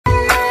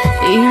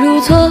一如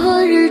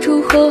昨日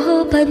烛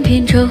火，半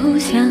片愁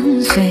相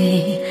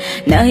随，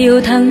哪有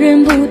旁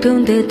人不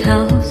懂得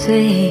陶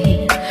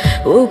醉？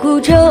我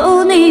孤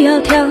舟你窈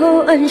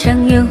窕，岸上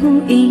有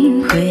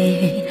阴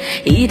晦，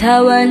一踏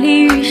万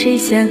里与谁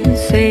相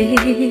随？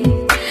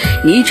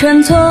你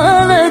穿错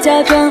了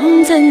嫁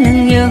妆，怎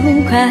能有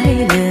快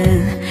乐？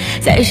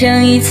再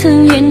上一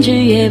层胭脂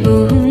也不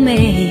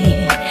美，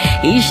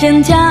一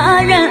声戛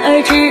然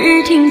而止，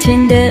庭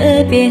前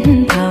的鞭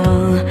炮，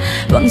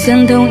妄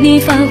想懂你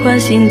发花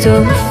心作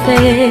废。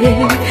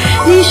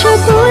你说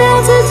不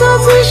要自作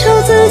自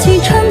受，自己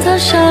创造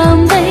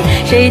伤悲，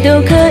谁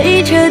都可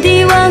以彻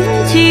底忘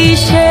记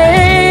谁。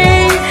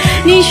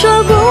你说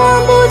过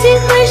往不计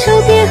回首，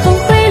别后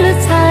悔了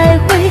才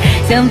会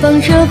想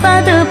方设法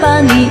的把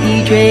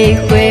你追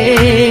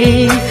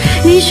回。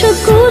你说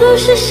孤独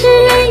是诗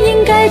人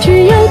应该只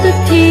有的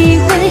体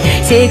会，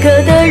写歌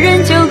的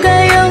人就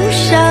该有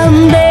伤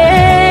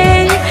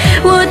悲。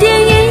我点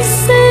一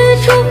丝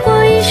烛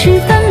火，一时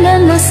泛滥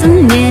了思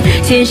念，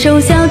携手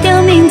消掉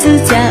名字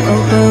交